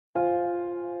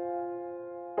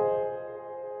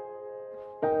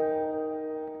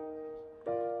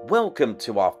welcome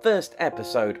to our first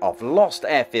episode of Lost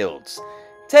Airfields.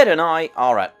 Ted and I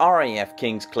are at RAF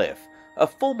Kings Cliffe, a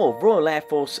former Royal Air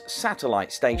Force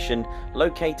satellite station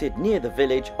located near the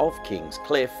village of Kings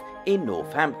Cliffe in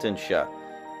Northamptonshire.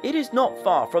 It is not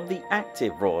far from the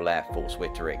active Royal Air Force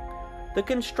Wittering. The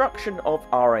construction of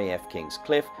RAF Kings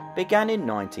Cliffe began in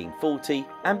 1940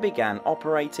 and began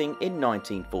operating in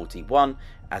 1941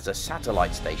 as a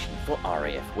satellite station for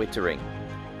RAF Wittering.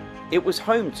 It was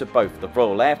home to both the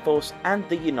Royal Air Force and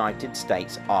the United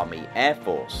States Army Air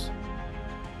Force.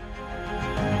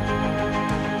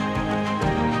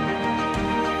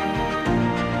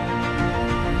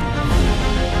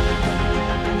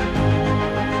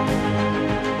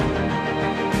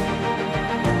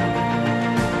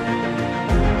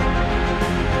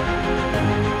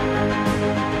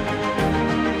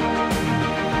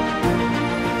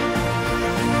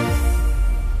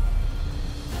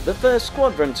 The first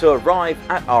squadron to arrive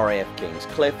at RAF Kings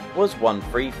Cliffe was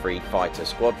 133 Fighter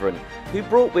Squadron, who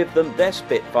brought with them their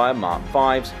Spitfire Mark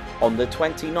 5s on the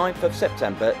 29th of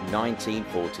September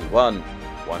 1941.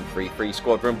 133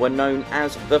 Squadron were known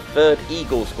as the 3rd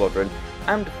Eagle Squadron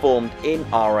and formed in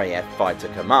RAF Fighter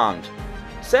Command.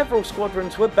 Several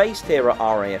squadrons were based here at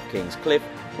RAF Kings Cliffe,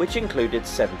 which included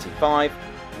 75,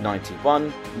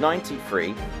 91, 93,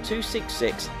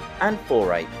 266 and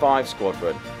 485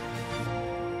 Squadron.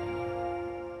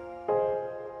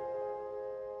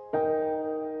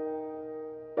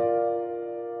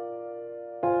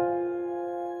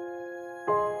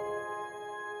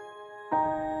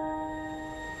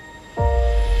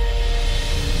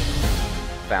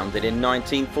 Founded in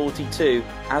 1942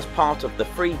 as part of the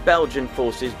Free Belgian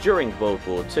forces during World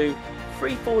War II,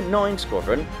 349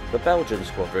 Squadron, the Belgian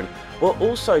squadron, were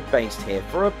also based here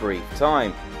for a brief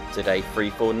time. Today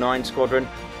 349 Squadron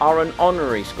are an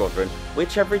honorary squadron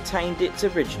which have retained its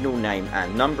original name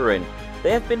and numbering.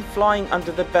 They have been flying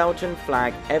under the Belgian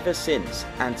flag ever since,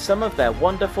 and some of their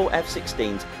wonderful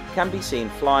F-16s can be seen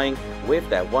flying with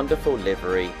their wonderful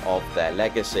livery of their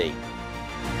legacy.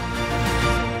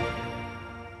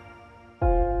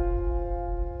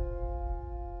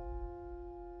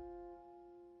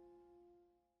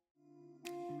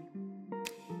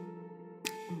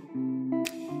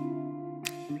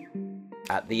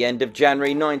 At the end of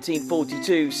January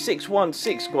 1942,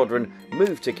 616 Squadron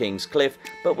moved to Kings Cliffe,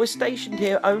 but was stationed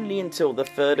here only until the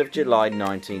 3rd of July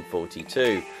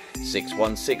 1942.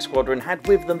 616 Squadron had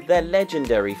with them their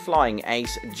legendary flying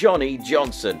ace Johnny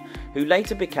Johnson, who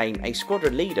later became a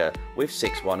squadron leader with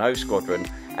 610 Squadron,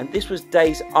 and this was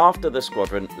days after the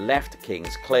squadron left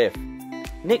Kings Cliffe.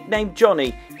 Nicknamed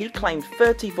Johnny, he claimed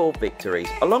 34 victories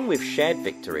along with shared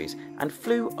victories and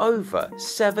flew over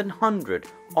 700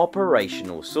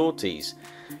 operational sorties.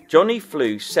 Johnny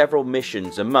flew several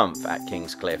missions a month at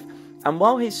Kings Cliffe, and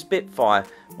while his Spitfire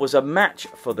was a match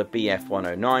for the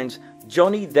Bf-109s,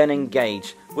 Johnny then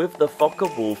engaged with the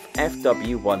Focke-Wulf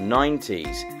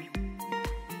FW-190s.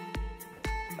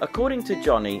 According to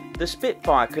Johnny, the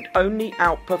Spitfire could only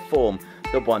outperform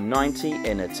the 190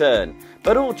 in a turn,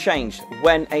 but all changed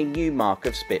when a new mark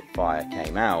of Spitfire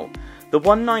came out. The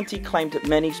 190 claimed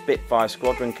many Spitfire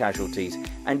squadron casualties,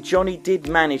 and Johnny did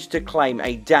manage to claim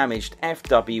a damaged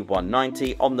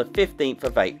FW-190 on the 15th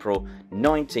of April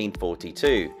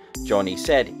 1942. Johnny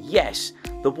said, "Yes,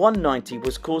 the 190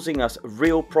 was causing us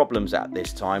real problems at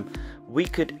this time. We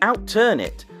could outturn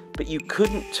it, but you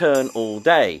couldn't turn all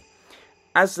day.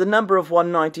 As the number of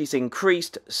 190s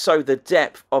increased, so the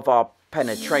depth of our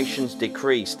penetrations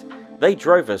decreased. They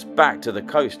drove us back to the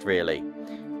coast, really."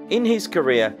 In his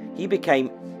career, he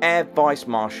became Air Vice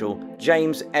Marshal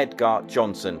James Edgar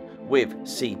Johnson with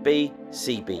CB,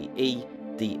 CBE,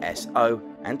 DSO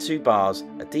and 2 bars,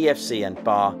 a DFC and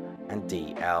bar and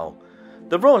DL.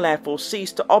 The Royal Air Force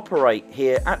ceased to operate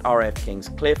here at RAF Kings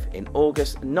Cliffe in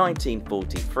August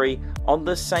 1943, on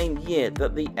the same year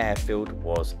that the airfield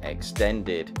was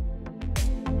extended.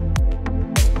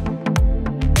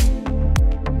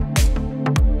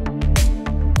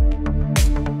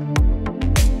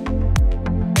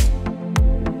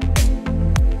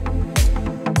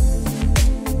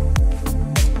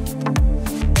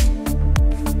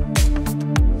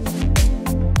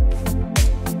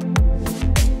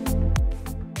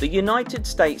 The United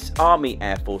States Army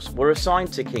Air Force were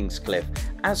assigned to Kings Cliffe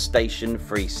as Station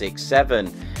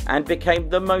 367 and became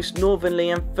the most northerly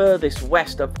and furthest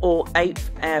west of all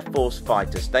 8th Air Force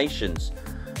fighter stations.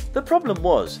 The problem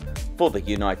was, for the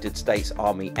United States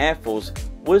Army Air Force,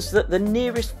 was that the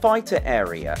nearest fighter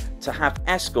area to have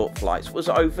escort flights was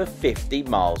over 50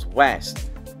 miles west.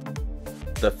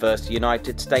 The first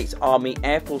United States Army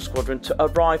Air Force Squadron to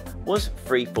arrive was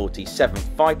 347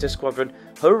 Fighter Squadron,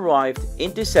 who arrived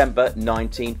in December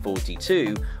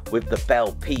 1942 with the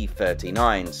Bell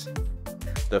P-39s.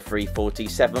 The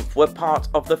 347th were part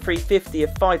of the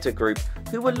 350th Fighter Group,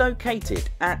 who were located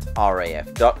at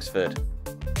RAF Duxford.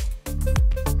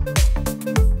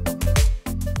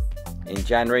 In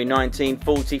January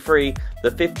 1943,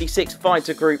 the 56th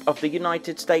Fighter Group of the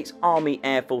United States Army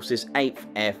Air Force's 8th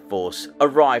Air Force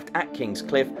arrived at Kings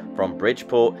Cliffe from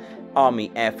Bridgeport,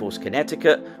 Army Air Force,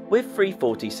 Connecticut, with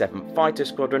 347th Fighter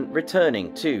Squadron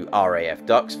returning to RAF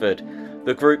Duxford.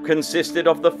 The group consisted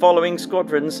of the following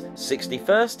squadrons: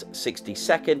 61st,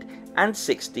 62nd and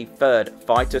 63rd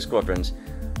Fighter Squadrons.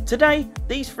 Today,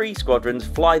 these three squadrons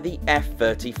fly the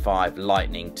F-35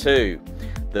 Lightning II.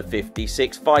 The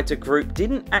 56th Fighter Group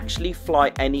didn't actually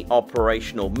fly any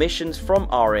operational missions from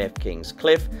RAF Kings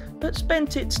Cliffe, but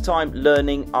spent its time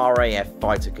learning RAF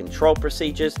fighter control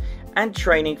procedures and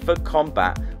training for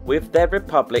combat with their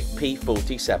Republic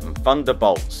P-47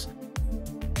 Thunderbolts.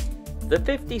 The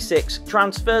 56th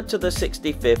transferred to the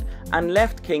 65th and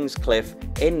left Kings Cliffe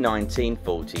in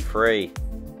 1943.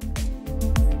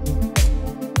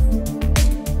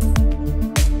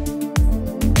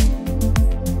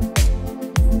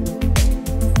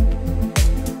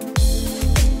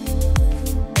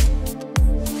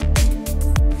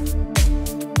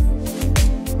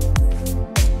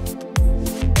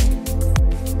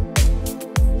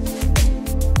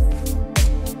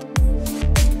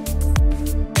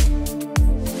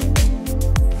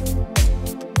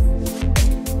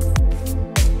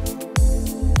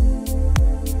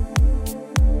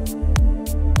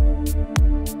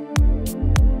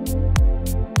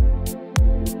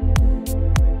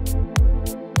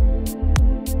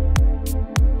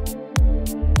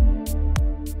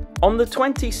 On the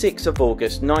 26th of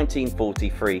August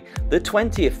 1943, the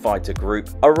 20th Fighter Group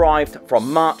arrived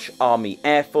from March Army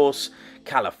Air Force,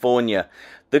 California.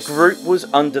 The group was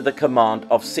under the command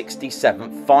of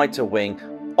 67th Fighter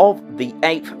Wing of the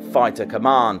 8th Fighter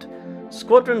Command.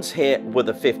 Squadrons here were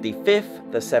the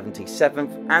 55th, the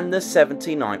 77th and the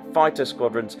 79th Fighter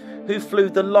Squadrons, who flew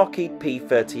the Lockheed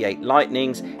P-38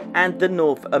 Lightnings and the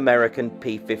North American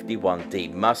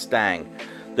P-51D Mustang.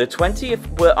 The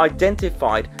 20th were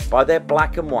identified by their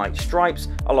black and white stripes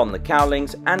along the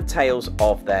cowlings and tails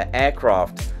of their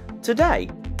aircraft. Today,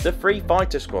 the three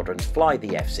fighter squadrons fly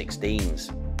the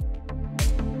F-16s.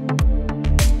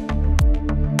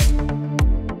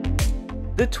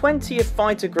 The 20th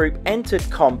Fighter Group entered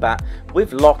combat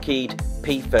with Lockheed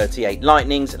P-38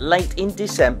 Lightnings late in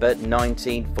December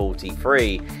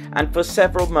 1943, and for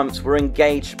several months were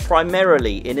engaged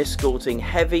primarily in escorting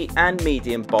heavy and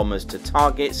medium bombers to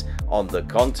targets on the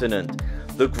continent.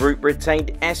 The group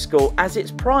retained escort as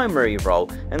its primary role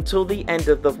until the end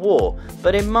of the war,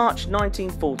 but in March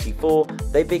 1944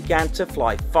 they began to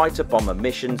fly fighter bomber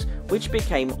missions, which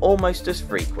became almost as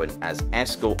frequent as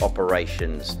escort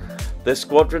operations. The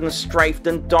squadrons strafed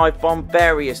and dive-bombed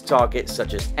various targets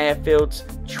such as airfields,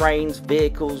 trains,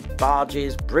 vehicles,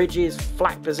 barges, bridges,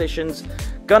 flak positions,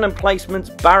 gun emplacements,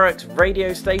 barracks,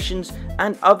 radio stations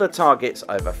and other targets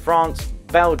over France,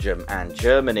 Belgium and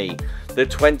Germany. The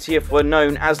 20th were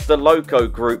known as the Loco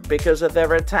Group because of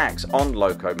their attacks on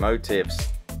locomotives.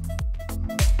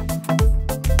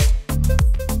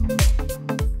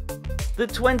 The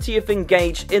 20th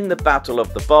engaged in the Battle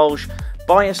of the Bulge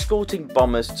by escorting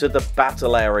bombers to the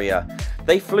battle area.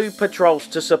 They flew patrols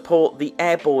to support the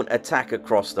airborne attack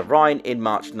across the Rhine in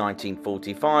March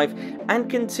 1945 and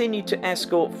continued to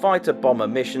escort fighter bomber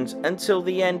missions until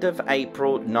the end of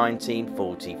April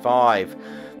 1945.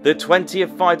 The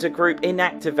 20th Fighter Group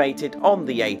inactivated on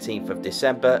the 18th of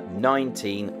December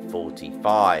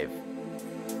 1945.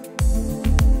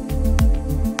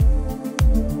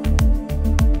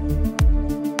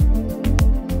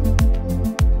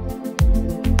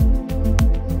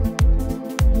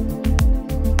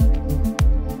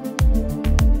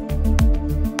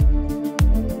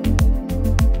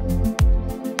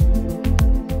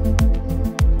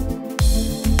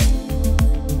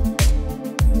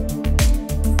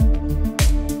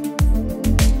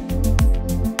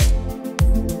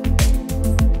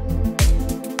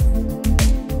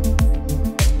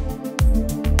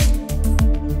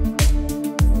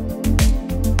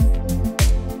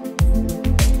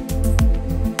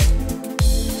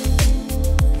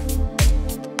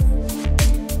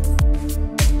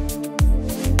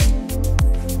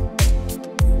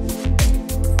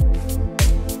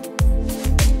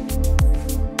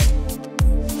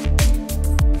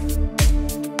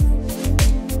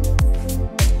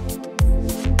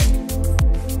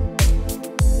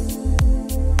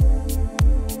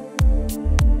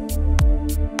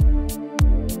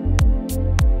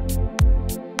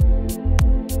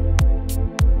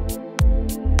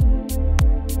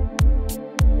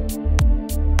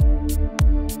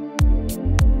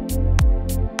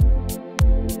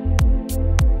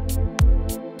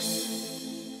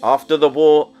 After the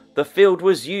war, the field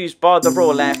was used by the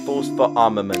Royal Air Force for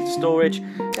armament storage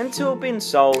until being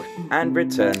sold and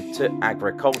returned to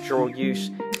agricultural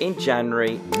use in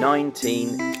January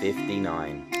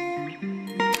 1959.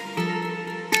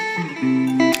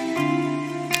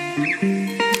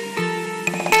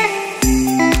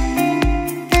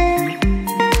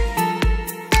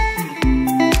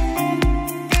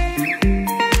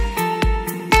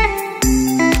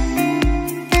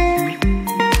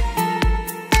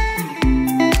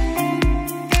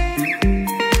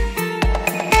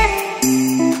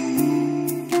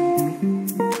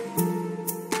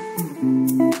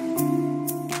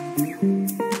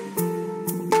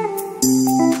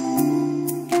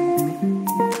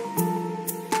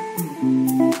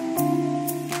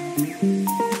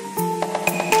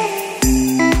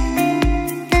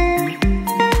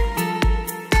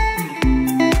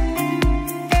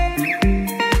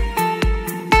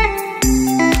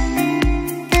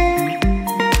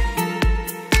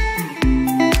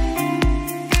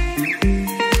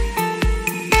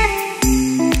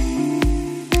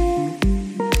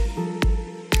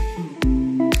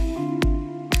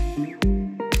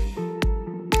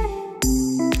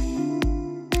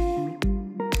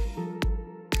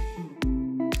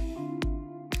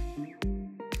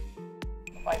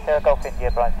 Golf India,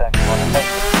 Brian Stone,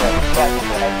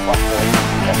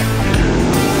 1,